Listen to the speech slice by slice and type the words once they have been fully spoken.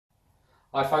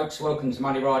Hi folks, welcome to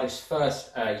Noney-Rider's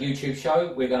first YouTube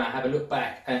show. We're going to have a look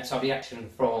back at some of the action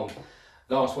from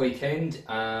last weekend,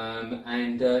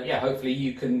 yeah, hopefully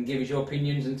you can give us your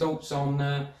opinions and thoughts on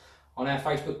our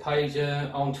Facebook page,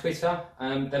 on Twitter.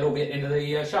 They'll all be at the end of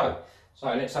the show. So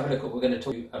let's have a look at what we're going to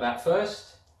talk about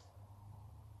first.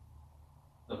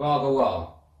 The Bague.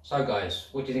 So guys,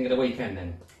 what do you think of the weekend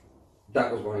then?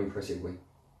 That was one impressive win.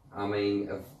 I mean,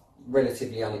 a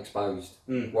relatively unexposed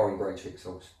Warren Greatrix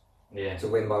horse. Yeah. To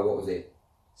win by, what was it?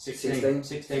 16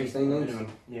 lengths?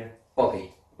 Yeah.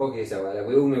 Bague as well.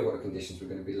 We all knew what the conditions were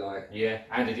going to be like. Yeah,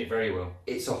 and did it very well.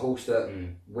 It's a horse that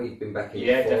we've been backing for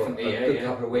definitely, a good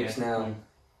couple of weeks now.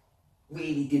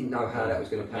 Really didn't know how that was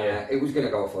going to pan out. It was going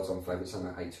to go off odds on favourite,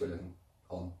 something like 8 to 11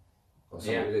 on.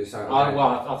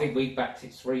 I think we backed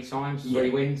it 3 times,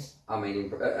 3 wins. I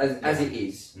mean, as it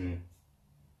is,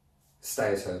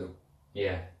 stayers hurdle.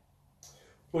 Yeah.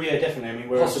 Well, yeah, definitely. I mean,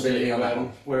 where else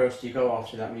do you go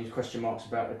after that? I mean, question marks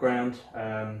about the ground.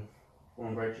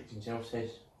 Warren Greatrix himself says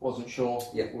wasn't sure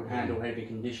would handle heavy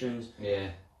conditions. Yeah.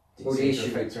 Didn't seem to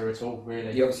affect her at all,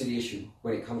 really. Obviously, the issue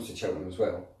when it comes to Cheltenham as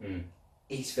well,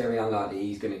 it's very unlikely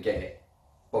he's going to get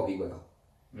boggy weather.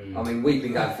 I mean, we've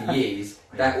been going for years.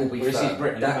 That will be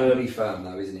firm. That will be firm,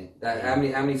 though, isn't it? How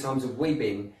many times have we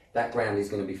been? That ground is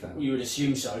going to be firm. You would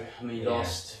assume so. I mean, the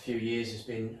last few years has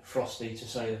been frosty, to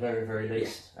say the very, very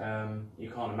least. You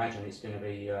can't imagine it's going to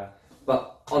be...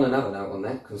 But on another note on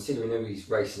that, considering who he's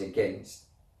racing against,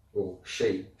 or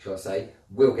she, shall I say,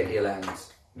 will get the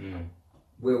allowance.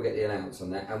 Will get the allowance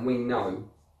on that. And we know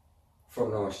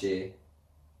from last year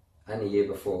and the year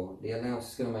before, the allowance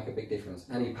is going to make a big difference.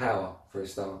 Any power for a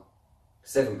start.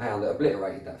 £7 that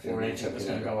obliterated that field. Or anything that's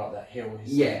going to go up that hill.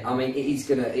 I mean, it is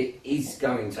going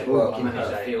to work in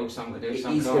her favour. It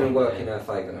is going to work in her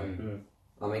favour.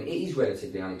 I mean, it is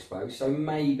relatively unexposed, so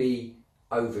maybe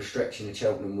overstretching a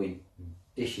Cheltenham win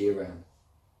this year round.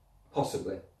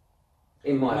 Possibly.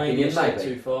 In my opinion, maybe a step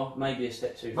too far. Maybe a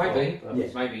step too far.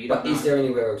 Maybe. But is there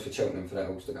anywhere else for Cheltenham for that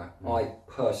horse to go? I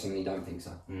personally don't think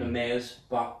so. The mares,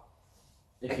 but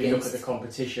if you look at the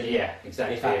competition,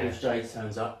 exactly. If Apple's Jade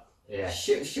turns up, I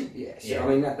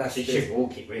mean, that's she should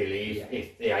walk it really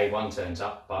if the A1 turns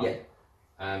up. But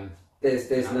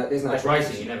there's no that's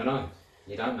racing. You never know.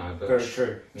 You don't know. But very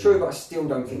true. True, but I still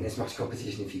don't think there's much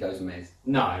competition if he goes mares.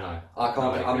 No. I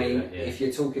can't. I mean, if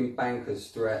you're talking bankers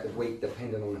throughout the week,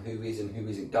 depending on who is and who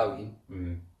isn't going,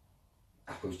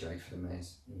 Apple's Jade for the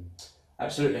mares.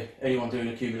 Absolutely. Anyone doing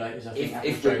accumulators, I think if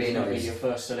Apple's Jade's going to be your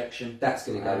first selection. That's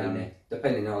going to go in there,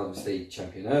 depending on obviously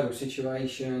champion hurdle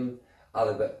situation.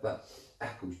 But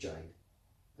Apple's Jade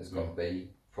has got to be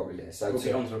probably there. So we'll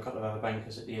get on to a couple of other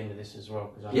bankers at the end of this as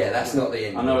well. That's not the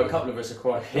end. I know a couple of us are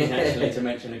quite keen actually to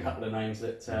mention a couple of names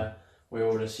that we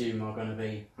all assume are going to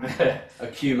be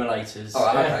accumulators.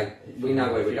 Oh, okay. We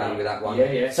know where we're going with that one.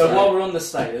 So while we're on the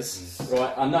stayers,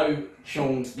 right, I know,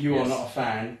 Sean, you are not a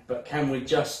fan, but can we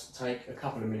just take a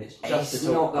couple of minutes just to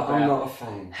talk about I'm not a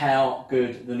fan. How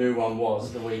good the new one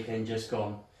was the weekend just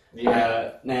gone?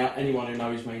 Now, anyone who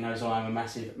knows me knows I am a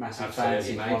massive fan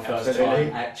since my first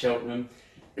time at Cheltenham.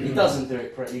 He doesn't do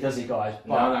it pretty, does he, guys?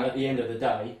 But at the end of the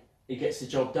day, he gets the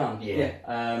job done.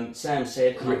 Sam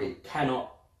said, I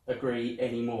cannot agree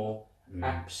anymore.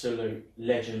 Absolute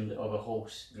legend of a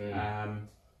horse.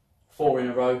 4 in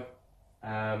a row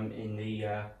in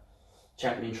the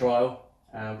champion trial.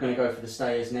 I'm going to go for the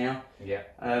stayers now.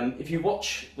 If you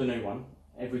watch the new one,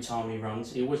 every time he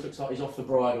runs, he always looks like he's off the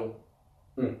bridle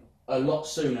a lot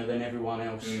sooner than everyone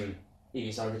else.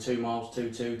 He's over 2 miles,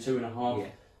 2.5.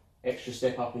 Extra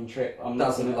step up in trip. I'm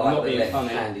not being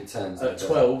funny. At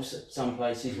 12s at some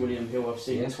places, William Hill, I've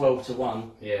seen 12 to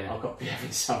 1. I've got to be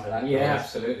having some of that.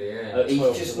 Absolutely.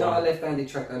 He's just not a left-handed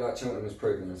tracker like Cheltenham has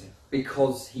proven, is he?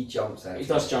 Because he jumps out. He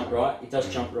does jump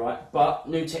right. But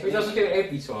new technique. He doesn't do it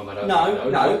every time. I don't know.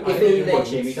 No. If you watch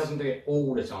him, he doesn't do it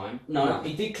all the time. No.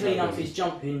 He did clean up his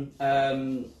jumping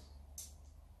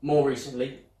more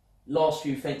recently. Last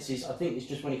few fences, I think it's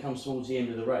just when he comes towards the end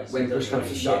of the race. When push comes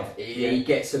to shove, he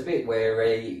gets a bit where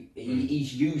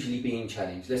he's usually being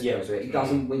challenged. Let's be honest with it. He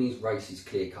doesn't win his races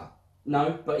clear cut.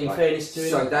 No, but in fairness to him...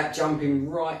 So that jumping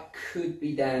right could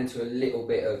be down to a little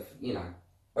bit of,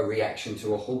 a reaction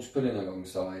to a horse pulling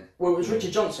alongside. Well, it was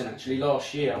Richard Johnson actually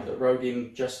last year that rode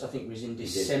him I think it was in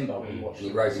December we watched him.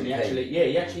 He rode him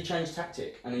he actually changed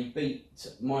tactic and he beat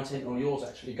my tent or yours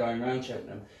actually going around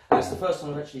Cheltenham. And it's the first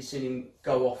time I've actually seen him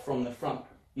go off from the front.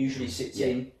 Usually sits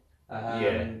in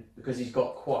because he's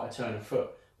got quite a turn of foot.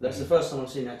 That's the first time I've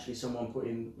seen actually someone put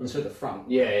him to the front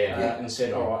and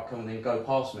said, alright, come on then, go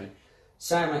past me.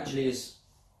 Sam actually has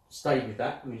stayed with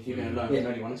that. I mean, if you're going to learn from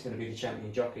anyone, it's going to be the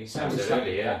champion jockey. Sam has stayed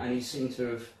with that, and he seemed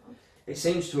to have it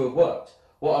seems to have worked.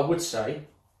 What I would say,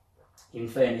 in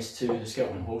fairness to the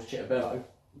Skelton horse, Chittabello,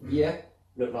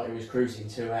 looked like he was cruising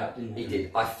 2 out, didn't he? He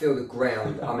did. I feel the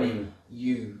ground. I mean,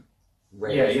 you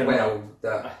read as well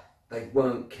that they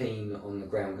weren't keen on the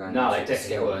ground going. No, they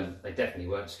definitely weren't. They definitely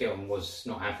weren't. Skelton was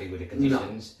not happy with the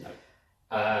conditions. No.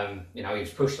 You know, he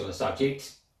was pushed on the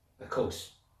subject. Of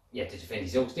course, he had to defend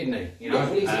his horse, didn't he? You know,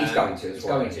 he's going to. He's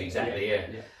going to, exactly.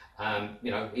 Yeah.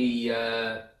 You know,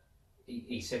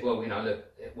 he said, well, you know,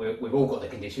 look, we've all got the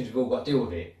conditions. We've all got to deal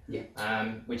with it.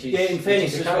 Yeah. Which is in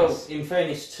fairness as well. In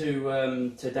fairness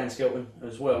to Dan Skelton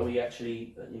as well, he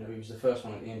actually, you know, he was the first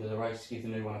one at the end of the race to give the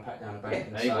new one a pat down the back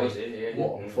and say,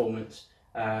 what a performance.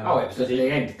 It was at the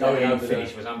end. Going over the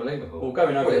finish was unbelievable. Well,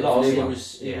 going over the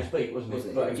last, it was beat, wasn't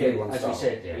it? But again, as we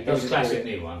said, it was a classic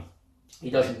new one. He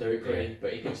doesn't do it pretty,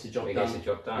 but he gets the job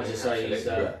done. As I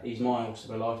say, he's my horse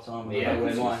of a lifetime.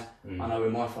 I know where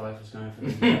my 5 was going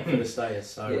for the stayers.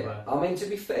 So I mean, to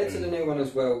be fair to the new one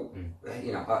as well,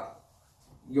 you know,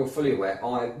 you're fully aware.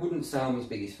 I wouldn't say I'm his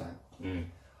biggest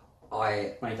fan.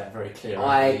 I made that very clear.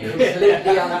 I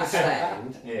completely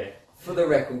understand. For the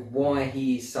record, why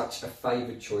he is such a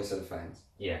favoured choice of the fans.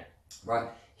 Right?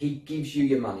 He gives you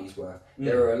your money's worth.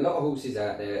 There are a lot of horses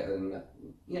out there, and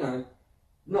you know,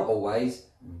 not always,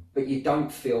 but you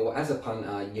don't feel as a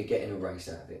punter you're getting a race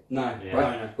out of it. No, right?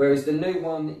 No. Whereas the new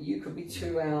one, you could be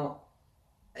 2 out,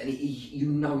 and you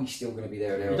know he's still going to be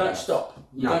there. You don't stop.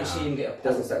 You don't see him get a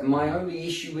doesn't stop. My only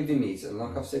issue with him is, and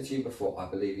like I've said to you before, I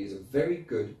believe he's a very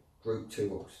good Group 2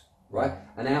 horse. Right,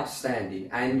 an outstanding,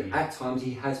 and at times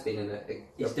he has been.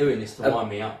 He's doing this to wind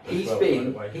me up. He has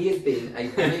been a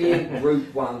brilliant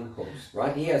Group 1 horse.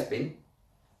 Right, he has been.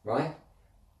 Right,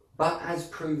 but as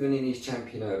proven in his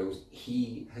champion hurdles,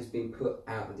 he has been put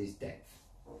out of his depth.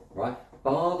 Right,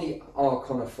 bar the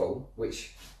Arcona fall,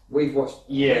 which we've watched.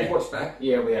 We've watched back.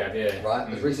 Yeah, we have. Yeah.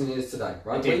 Right, as recently as today.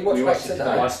 Right, we watched back today.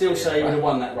 I still say he would have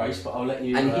won that race, but I'll let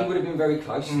you. And he would have been very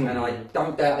close, and I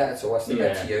don't doubt that at all. I still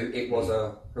that to you. It was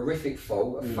a horrific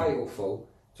fall, a fatal fall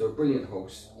to a brilliant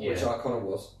horse, which Arcona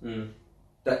was.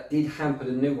 That did hamper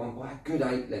the new one by a good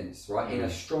 8 lengths, right, in a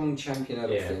strong champion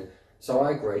hurdle field. So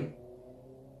I agree.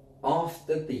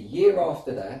 After the year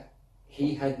after that,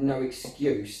 he had no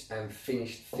excuse and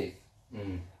finished 5th.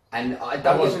 And I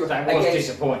don't that was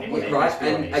disappointing, wasn't it? Right,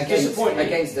 and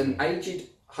against an aged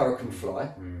Hurricane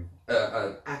Fly,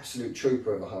 an absolute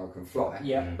trooper of a Hurricane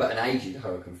Fly, but an aged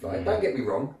Hurricane Fly. Don't get me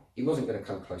wrong, he wasn't going to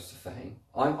come close to Fahim.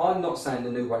 I'm not saying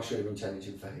the new one should have been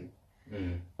challenging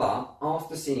Fahim, but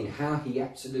after seeing how he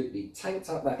absolutely tanked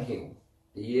up that hill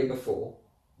the year before,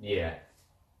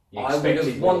 I would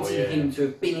have wanted him to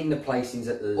have been in the placings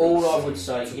at least. All I would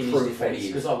say in his defence,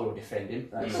 because I will defend him,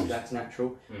 that's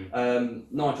natural.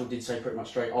 Nigel did say pretty much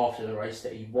straight after the race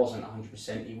that he wasn't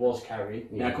 100%, he was carrying.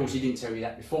 Now, of course, he didn't tell you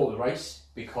that before the race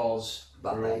because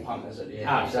we're all punters at the end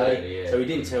of the day. So he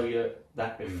didn't tell you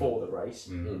that before the race.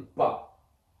 But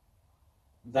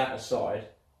that aside,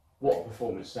 what a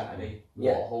performance Saturday,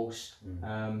 what a horse.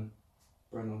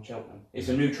 Bring on Cheltenham. It's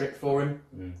a new trip for him.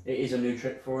 It is a new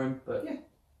trip for him, but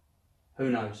who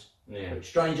knows? But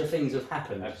stranger things have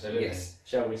happened. Absolutely.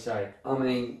 Shall we say? I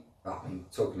mean,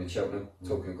 talking to Cheltenham,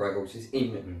 talking to great horses,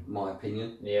 in my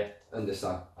opinion. And the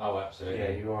Seaux. Oh, absolutely.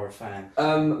 Yeah, you are a fan.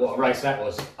 What a race that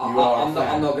was. I'm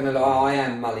not going to lie, I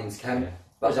am Mullins' camp.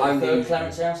 But is it the third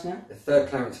Clarence House now? The third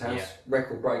Clarence House,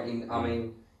 record breaking, I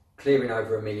mean, clearing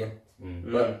over 1 million.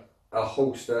 But a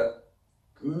horse that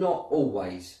not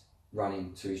always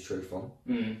running to his true form.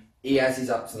 He has his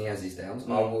ups and he has his downs.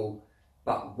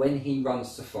 But when he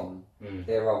runs to form,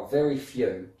 there are very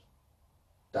few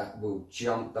that will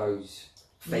jump those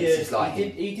fences like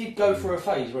him. He did go for a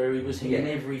phase where he was hitting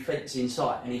every fence in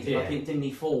sight, and I think didn't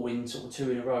he fall in sort of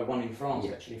 2 in a row, 1 in France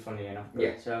actually, funnily enough.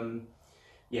 But, I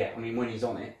mean, when he's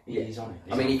on it, he's on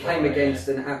it. I mean, he came against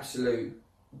an absolute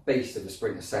beast of a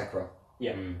sprinter, Sacra.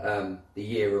 The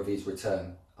year of his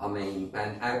return. I mean,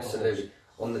 and absolutely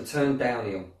on the turn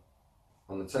downhill.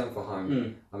 On the turn for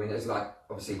home, I mean, it's like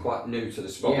obviously quite new to the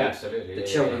spot. Yeah, absolutely. The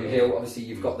Cheltenham Hill, obviously,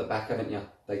 you've got the back, haven't you?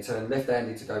 They turn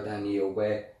left-handed to go down the hill,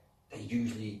 where they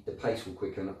usually the pace will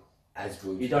quicken as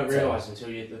would. You don't realise until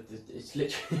it's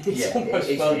literally it's almost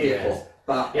vertical.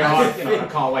 But I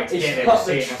can't wait to get there. It's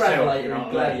like the travelator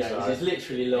in Gladiators. It's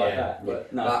literally like that. But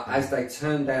as they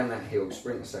turn down that hill,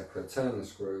 Sprinter Sacra, turn the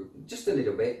screw just a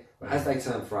little bit. But as they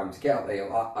turn for home to get up there,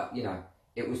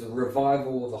 it was a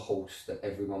revival of a horse that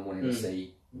everyone wanted to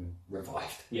see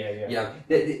revived.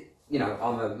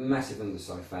 I'm a massive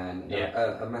Underside fan,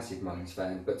 a massive Mullins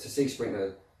fan, but to see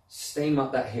Sprinter steam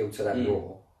up that hill to that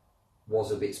roar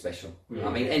was a bit special. I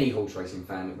mean, any horse racing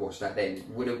fan that watched that then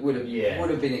would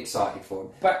have been excited for him.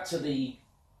 Back to the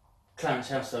Clarence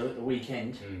House though at the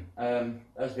weekend, that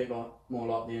was a bit more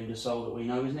like the Undersoul that we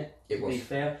know, isn't it? It was. To be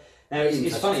fair. Now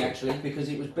it's funny actually because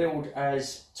it was billed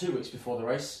as 2 weeks before the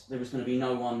race. There was going to be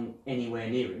no one anywhere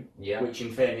near him, which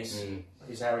in fairness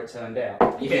is how it turned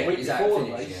out. Yeah, a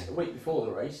week before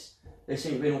the race, there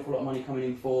seemed to be an awful lot of money coming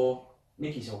in for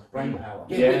Nicky's horse, Brainpower.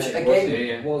 Which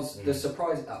again was the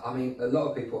surprise. I mean, a lot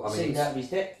of people. Seemed out of his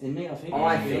depth, didn't he? I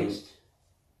think.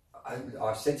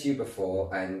 I've said to you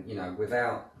before, and you know,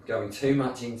 without going too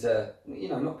much into, you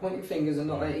know, not pointing fingers and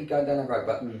not letting it go down that road,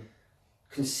 but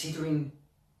considering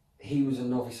he was a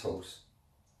novice horse,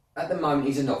 at the moment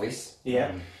he's a novice.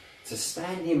 Yeah. To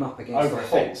stand him up against over a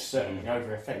fence, certainly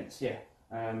over a fence, yeah.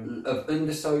 Of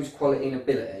Undersow's quality and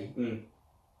ability,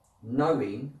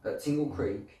 knowing at Tingle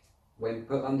Creek, when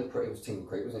put under pressure, it was Tingle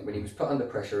Creek, wasn't it? When he was put under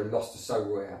pressure and lost to Seaux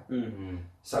Royale.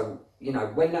 So, you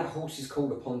know, when that horse is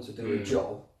called upon to do a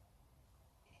job,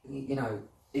 you know,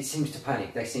 it seems to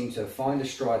panic. They seem to find a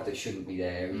stride that shouldn't be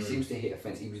there. He seems to hit a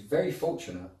fence. He was very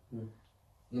fortunate, you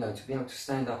know, to be able to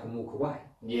stand up and walk away.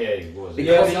 Yeah, he was.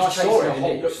 Because I saw it, and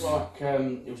it looked like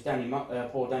it was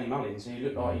poor Danny Mullins. He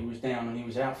looked like he was down and he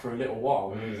was out for a little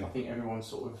while. I think everyone's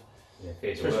sort of,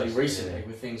 especially recently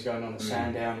with things going on at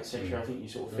Sandown, etc. I think you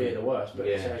sort of fear the worst. But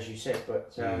as you said,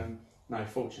 but no,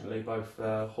 fortunately both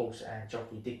horse and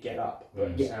jockey did get up.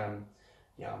 But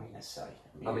yeah, I mean, let's say.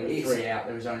 I mean, it's 3 out.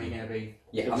 There was only going to be.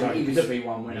 Yeah, I mean, could be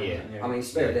one winner. I mean,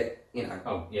 Spirit, you know.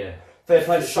 Oh yeah. Fair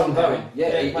play to Sean Bowen.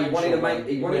 Yeah, he wanted to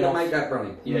make that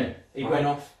running. Yeah, he went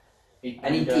off.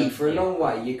 And he did for a long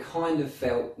way. You kind of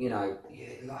felt, you know,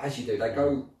 as you do, they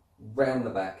go round the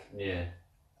back. Yeah.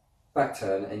 Back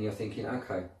turn, and you're thinking,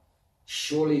 okay,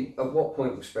 surely at what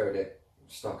point will Spirit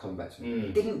start coming back to me?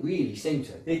 It didn't really seem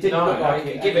to. It didn't look like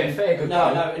it. Give it a fair good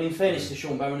go. No, and in fairness to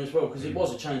Sean Bowen as well, because it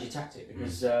was a change of tactic,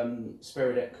 because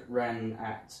Spirit ran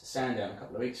at Sandown a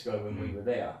couple of weeks ago when we were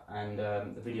there, and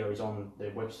the video is on the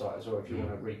website as well if you want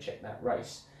to recheck that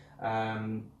race.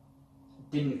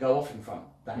 Didn't go off in front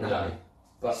that day,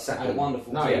 but had a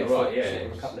wonderful sort of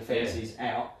a couple of fences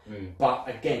out. But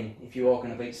again, if you are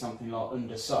going to beat something like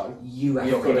Undersow, you've got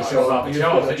to show up a chance. You've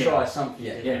got to try something.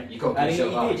 You've got to and he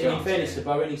did. And in fairness to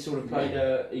Bowen, he sort of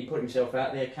played. He put himself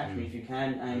out there, catch me if you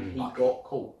can, and he got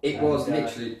caught. It was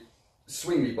literally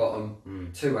swingly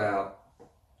bottom, 2 out,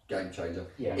 game changer.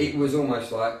 Yeah. It was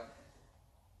almost like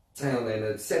Townend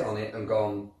had set on it and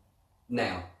gone.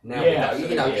 Now, you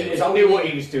know, he knew what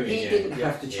he was doing. He didn't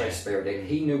have to chase Spirit.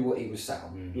 He knew what he was sat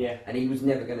on. And he was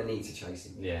never going to need to chase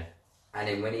him. And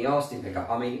then when he asked him to go,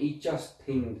 I mean, he just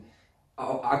pinned.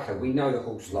 Oh, okay, we know the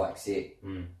horse likes it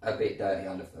a bit dirty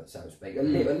underfoot, so to speak. A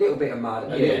little bit of mud,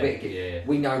 a little bit of give.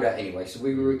 We know that anyway, so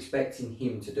we were expecting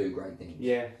him to do great things.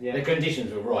 The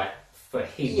conditions were right for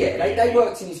him. Yeah, they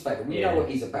worked in his favour. We know what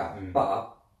he's about,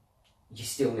 but you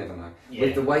still never know.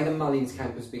 With the way the Mullins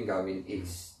camp has been going,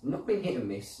 it's not been hit and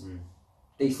miss.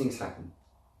 These things happen.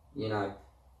 You know,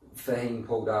 Fahim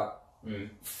pulled up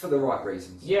for the right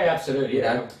reasons. Yeah, absolutely. You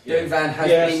know, Duvan has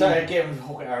been. So again,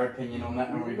 we'll get our opinion on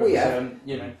that. We have.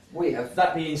 You know, we have.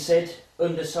 That being said,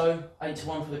 Undersow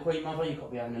 8-1 for the Queen Mother. You've got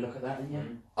to be having a look at that, haven't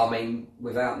you? I mean,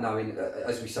 without knowing,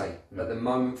 as we say, at the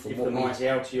moment, from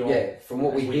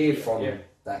what we hear from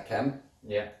that camp,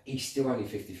 he's still only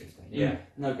 50-50.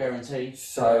 No guarantee.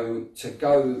 So to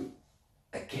go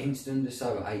against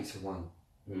Undersow at 8-1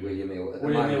 with William Hill at the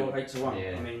moment,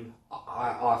 8-1. I mean,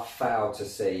 I fail to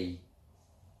see.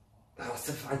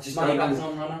 I just money don't back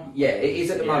non-runner. Yeah, it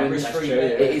is at the moment. Risk free.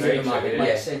 It is at the moment. It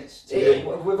makes sense. We've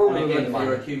all and again, the if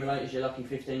you're accumulators, you're lucky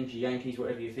 15s, your Yankees,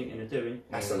 whatever you're thinking of doing.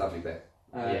 That's a lovely bet.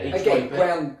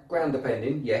 Again, ground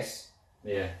depending, yes.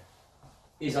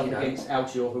 Is up against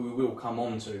Altior, who we will come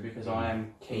on to because I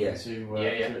am keen to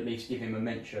at least give him a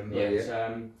mention.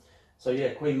 But, so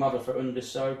Queen Mother for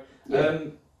Undersow.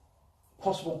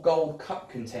 Possible Gold Cup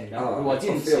contender, who I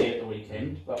didn't see at the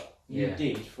weekend, but you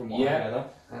did from what I gather.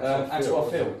 That's what I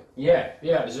feel.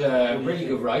 It was a really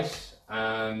good race.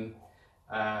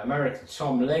 American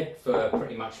Tom led for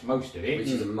pretty much most of it. Which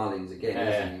is a Mullins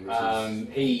again,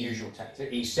 isn't he? Usual tactic.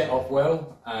 He set off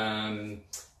well,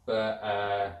 but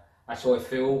that's how I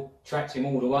feel. Tracked him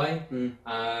all the way.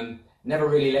 Never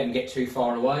really let him get too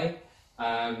far away.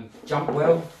 Jumped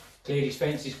well, cleared his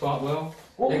fences quite well.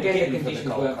 Again, the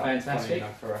conditions weren't fantastic.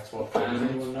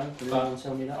 Anyone know? Can anyone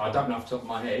tell me that? I don't know off the top of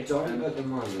my head. Don't at the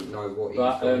moment know what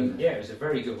he's doing. It was a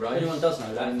very good race. If anyone does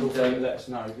know that, feel free to let us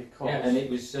know because and it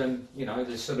was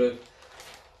the sort of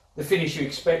the finish you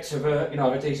expect of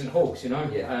a decent horse.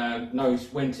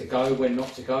 Knows when to go, when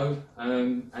not to go,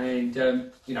 and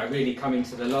really coming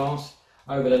to the last,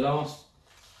 over the last.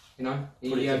 Put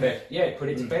it to bed. Yeah, put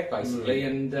it to bed basically,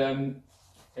 and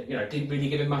didn't really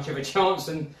give him much of a chance,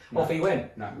 and off he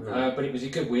went. No. But it was a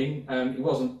good win. It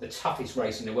wasn't the toughest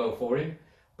race in the world for him.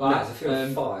 But, no, it was a field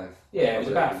of 5. Yeah, it was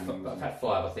about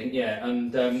 5, I think. Yeah,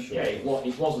 and it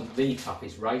wasn't the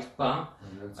toughest race, but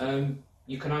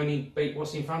you can only beat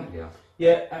what's in front of you.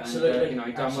 Yeah, absolutely. And,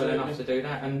 he's done well enough to do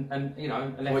that, and left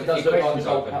it does look like the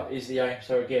Gold Cup is the aim.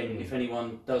 So again, if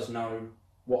anyone does know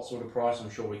what sort of price, I'm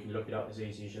sure we can look it up as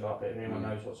easy as you like. But if anyone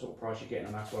knows what sort of price you're getting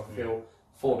on that, I feel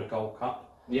for the Gold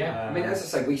Cup. Yeah, I mean, as I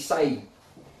say, we say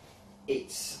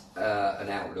it's an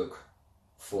outlook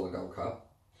for the Gold Cup.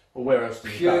 Well, where else do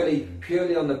you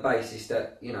purely on the basis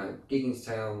that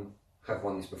Gigginstown have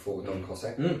won this before. Don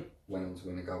Cossack went on to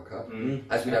win the Gold Cup.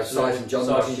 As we know, Seaux and John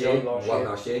won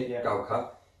last year, Gold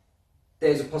Cup.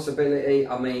 There's a possibility.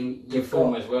 I mean, good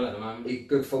form as well at the moment.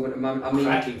 Good form at the moment. I mean,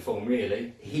 cracking form,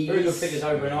 really. Very good figures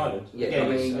over in Ireland. Yeah, again, I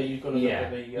mean, you've got to look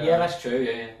at the. Yeah, that's true.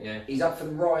 Yeah. He's up for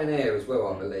the Ryanair as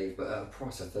well, I believe, but at a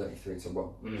price of 33 to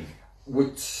 1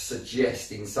 would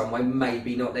suggest in some way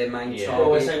maybe not their main target.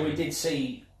 Well, I say we did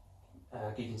see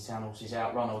Gigginstown horses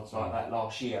outrun odds like that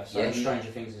last year, so stranger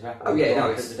things has happened. Oh yeah,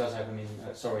 no, it does have him in.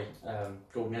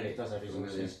 Gordon Elliott does have his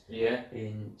horses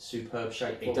in superb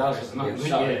shape. He does,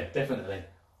 definitely.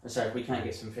 So if we can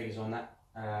get some figures on that,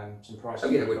 some prices.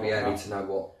 It would be handy to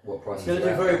know what prices. He's going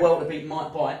to do very well to beat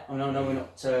Might Bite. I know we're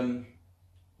not.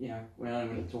 We're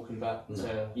only talking about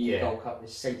Gold Cup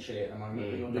essentially at the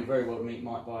moment. But he'll do very well to meet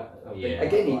Might Bite.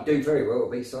 Again, he'd do very well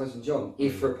to beat Seaux and John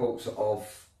if reports of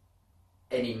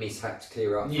any mishaps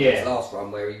clear up from his last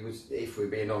run, where he was, if we're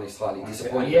being honest, highly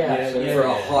disappointed for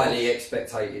a highly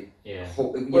expected.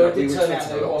 Well, it did turn out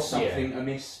there was something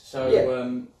amiss.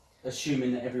 So,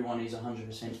 assuming that everyone is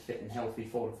 100% fit and healthy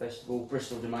for the festival,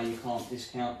 Bristol Domain you can't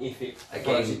discount if it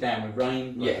throws it down with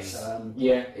rain. But,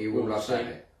 he will love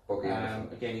that.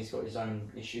 Again, he's got his own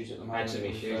issues at the moment. Had some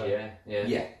issues,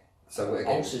 So again,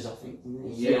 ulcers, I think.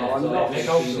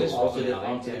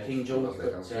 After the King George.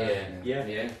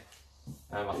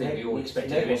 I think we all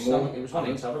expected a bit more. It was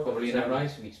one probably in that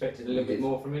race. We expected a little bit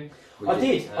more from him. I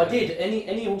did.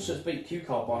 Any horse that's beat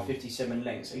Q-Card by 57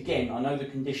 lengths. Again, I know the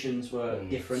conditions were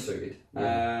different. Suited.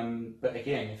 But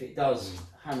again, if it does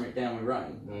hammer it down with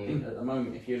rain, I think at the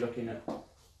moment, if you're looking at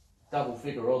double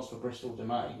figure odds for Bristol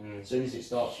Domain, as soon as it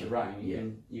starts to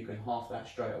rain, you can half that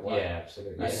straight away. Yeah,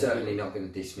 absolutely. You're certainly not going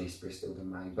to dismiss Bristol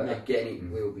Domain, but again, it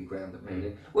will be ground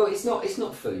dependent. Well, it's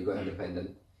not fully ground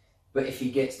dependent. But if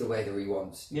he gets the weather he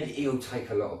wants, he'll take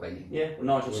a lot of beating. Yeah,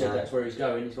 well, Nigel said that's where he's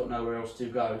going. He's got nowhere else to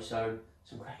go, so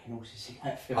some cracking horses in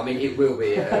that field. I mean, it will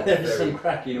be some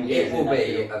cracking horses. It will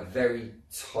be a very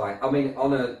tight. I mean,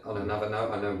 on another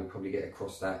note, I know we'll probably get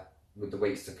across that with the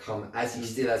weeks to come, as he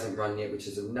still hasn't run yet, which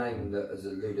is a name that has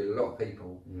eluded a lot of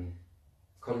people.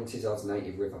 Colin Tizard's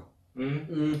Native River.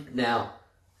 Now,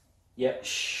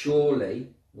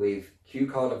 surely with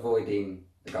Q-Card avoiding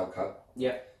the Gold Cup,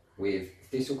 with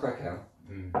Thistle Krakow,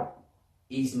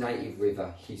 is Native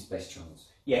River his best chance?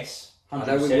 Yes, 100%. I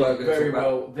know we were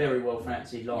very well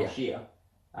fancied last year.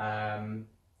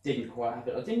 Didn't quite have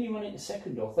it. Didn't he run it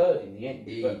second or third in the end?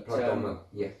 He plugged on well,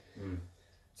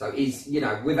 So he's,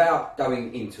 without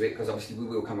going into it, because obviously we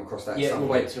will come across that at some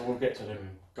point. We'll get to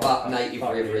them. But Native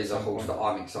River is a horse that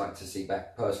I'm excited to see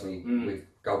back personally with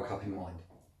Gold Cup in mind.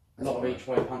 A lot of each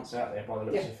way punts out there by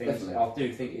the looks of things. Definitely. I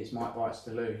do think it's Might Bites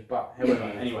to lose, but however,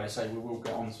 anyway, so we will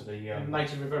get on to the.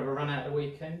 Native River ever run out the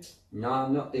weekend? No,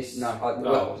 not this. No,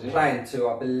 planned to,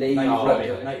 I believe.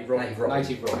 Native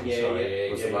Rock.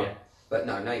 Yeah. But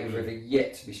no, Native River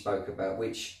yet to be spoke about,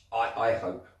 which I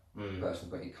hope personally,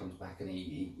 but he comes back and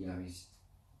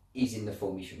he's in the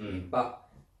form he should be in. But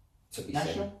to be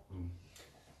National?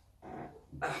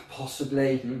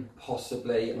 Possibly. You're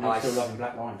still loving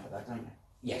Black Lion for that, don't you?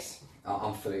 Yes,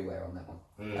 I'm fully aware on that one.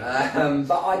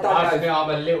 But I don't know.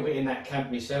 I'm a little bit in that camp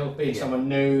myself, being someone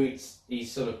new.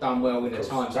 He's sort of done well in the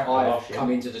times that I've come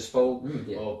into the sport,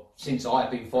 or since I've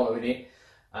been following it.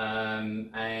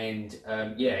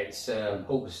 It's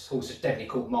horse has definitely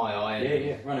caught my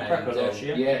eye. Run a cracker last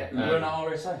year. Run at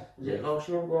RSA. Was it last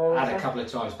year? Had a couple of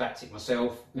times backed it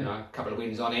myself. A couple of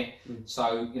wins on it.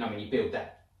 So when you build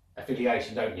that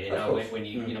affiliation, don't you? When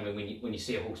you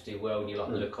see a horse do well and you like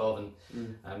the look of,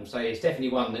 and so it's definitely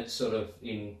one that's sort of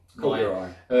in my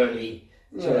early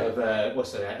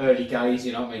early gaze.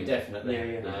 You know what I mean?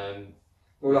 Definitely.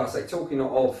 Well, like I say, talking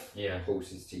of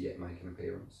horses to yet make an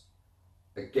appearance.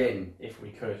 Again, if we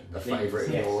could, a favourite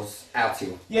of yours,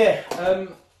 Altior.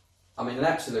 I mean, an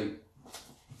absolute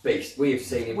beast. We have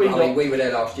seen him. We were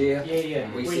there last year.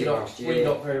 We see him last year. We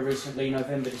got very recently,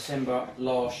 November, December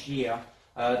last year.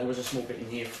 There was a small bit in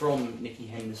here from Nicky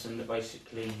Henderson that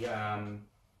basically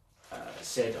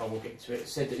said, I will get to it,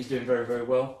 said that he's doing very, very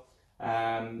well.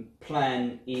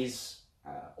 Plan is,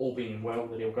 all being well,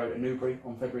 that he'll go to Newbury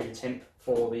on February the 10th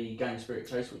for the Game Spirit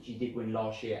Chase, which he did win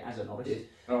last year as a novice.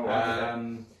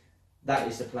 That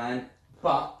is the plan.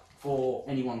 But for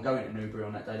anyone going to Newbury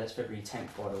on that day, that's February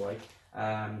 10th, by the way,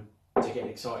 to get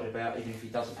excited about, even if he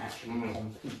doesn't actually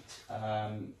compete.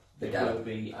 There will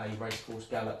be a racecourse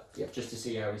gallop just to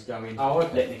see how he's going.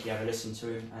 Let Nicky have a listen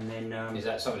to him, and then is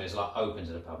that something that's like open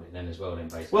to the public then as well? Then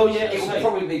basically, well, yeah, it will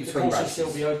probably be between races.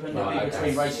 Still be open. It'll be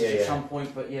between races at some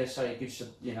point, but yeah, so it gives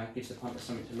the punter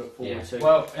something to look forward to.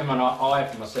 Well, Emma and I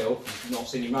for myself not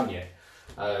seen him run yet.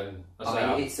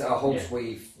 It's a horse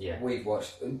we've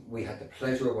watched. We had the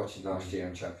pleasure of watching last year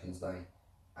on Champions Day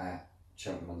at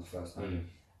Cheltenham on the first day.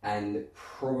 And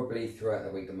probably throughout the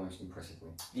week the most impressive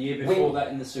win. The year before that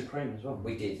in the Supreme as well.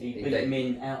 We did. He beat him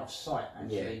in out of sight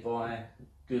actually by a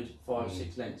good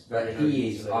 5-6 lengths. But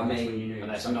he is, I mean,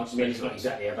 and that's not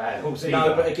exactly a bad horse.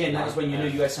 No, but again, that was when you knew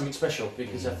you had something special,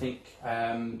 because I think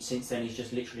since then he's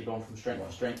just literally gone from strength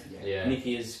to strength.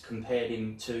 Nicky has compared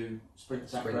him to Sprinter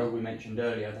Sacro, we mentioned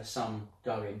earlier. There's some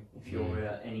going if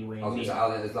you're anywhere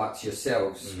near. Like to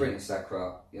yourselves, Sprinter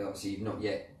Sacro, obviously you've not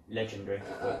yet legendary.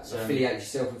 Affiliate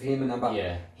yourself with him,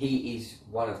 and he is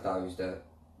one of those that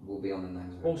will be on the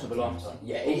names. Horse of a lifetime.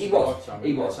 Yeah, he was. I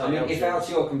mean, if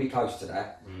Altior can be close to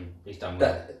that, he's done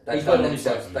well. He's well on his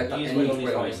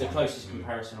way. It's the closest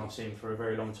comparison I've seen for a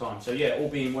very long time. So yeah, all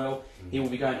being well, he will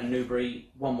be going to Newbury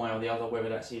one way or the other, whether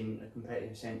that's in a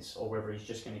competitive sense or whether he's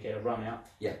just going to get a run out.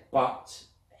 Yeah. But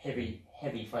heavy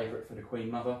favourite for the Queen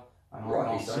Mother, and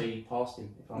I can't see past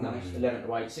him if I'm honest. 11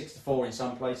 to 8, 6 to 4 in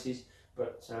some places.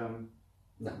 But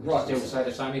still say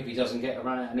the same if he doesn't get a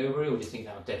run out of Newbury, or do you think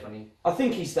that would definitely? I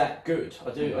think he's that good.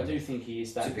 I do think he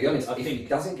is that. To be honest, if he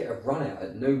doesn't get a run out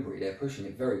at Newbury, they're pushing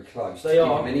it very close. They to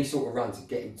are. give him any sort of run to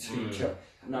get him to.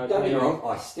 No, don't get me wrong.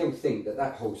 I still think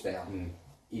that horse there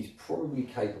is probably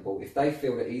capable, if they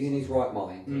feel that he's in his right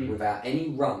mind, without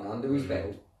any run under his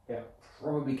belt.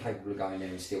 Probably capable of going there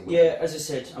and still winning. Yeah, as I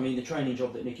said, I mean the training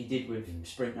job that Nicky did with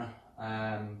Sprinter.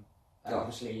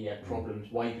 Obviously, he had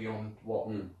problems way beyond what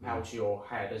Altior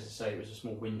had. As I say, it was a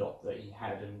small wind up that he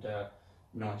had, and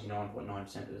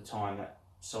 99.9% of the time that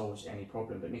solves any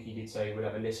problem. But Nicky did say he would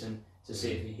have a listen to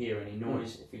see if he hear any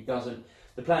noise. If he doesn't,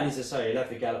 the plan is to say he'll have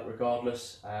the gallop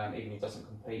regardless, even if he doesn't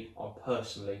compete. I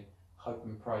personally hope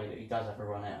and pray that he does have a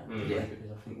run out,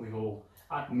 because I think we've all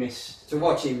missed to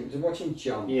watch him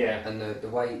jump. And the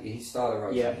way his style of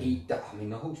racing,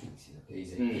 the horse makes it look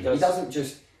easy. He doesn't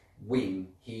just win;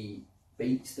 he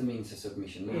beats them into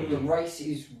submission. The race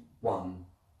is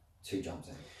 1-2 jumps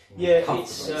out.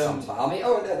 It's sometimes. I mean,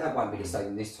 that won't be the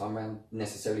same this time round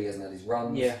necessarily. He hasn't had his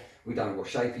runs. We don't know what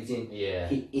shape he's in.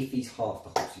 If he's half the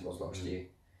horse he was last year,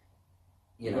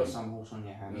 you've got some horse on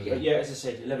your hands. But yeah, as I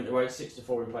said, 11 to 8, 6 to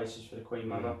 4 in places for the Queen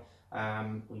Mother.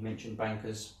 We mentioned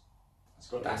Bankers. That's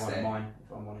got to be one of mine,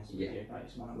 if I'm honest with you.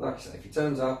 It's one of mine. Like I say, if he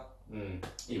turns up,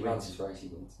 he runs his race, he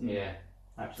wins. Yeah.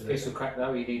 Absolutely. Thistle Crack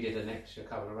though, he needed an extra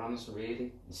couple of runs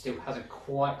really. He still hasn't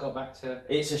quite got back to.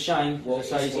 It's a shame.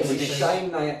 It's a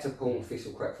shame they had to pull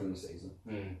Thistle Crack from the season.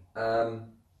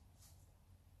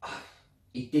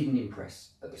 He didn't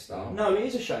impress at the start. No, it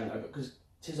is a shame though, because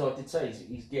Tizard did say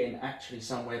he's getting actually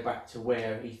somewhere back to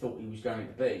where he thought he was going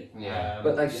to be.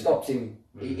 But they've stopped him.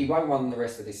 He won't run the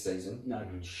rest of this season. No.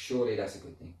 Surely that's a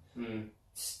good thing.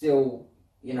 Still,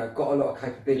 got a lot of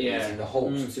capabilities in the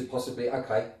horse to possibly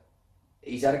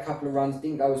he's had a couple of runs,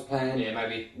 didn't go as planned.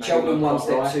 Maybe Cheltenham one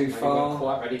step too far.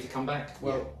 Quite ready to come back.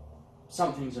 Well,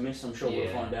 something's amiss. I'm sure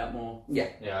we'll find out more.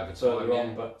 Over further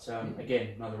on. But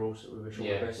again, another horse that we wish all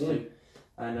the best to,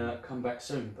 and come back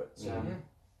soon. But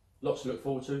lots to look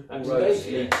forward to. All roads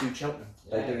lead to Cheltenham.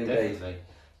 They do indeed.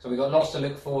 So we've got lots to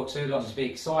look forward to, lots to be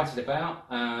excited about.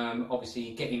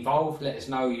 Obviously, get involved. Let us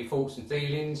know your thoughts and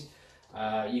feelings.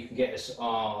 You can get us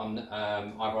on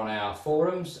either on our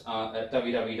forums at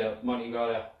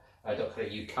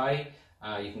www.moneyrider.co.uk.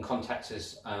 You can contact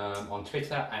us on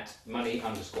Twitter at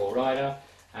money_rider,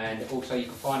 and also you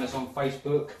can find us on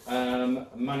Facebook,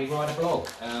 Money Rider blog.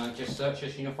 Just search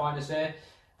us and you'll find us there,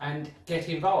 and get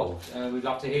involved. We'd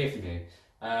love to hear from you.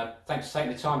 Thanks for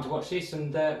taking the time to watch this,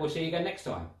 and we'll see you again next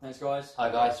time. Thanks, guys. Hi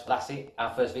guys, that's it,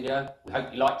 our first video. We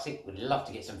hope you liked it. We'd love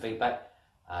to get some feedback.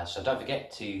 So don't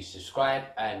forget to subscribe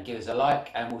and give us a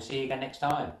like, and we'll see you again next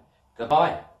time.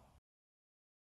 Goodbye.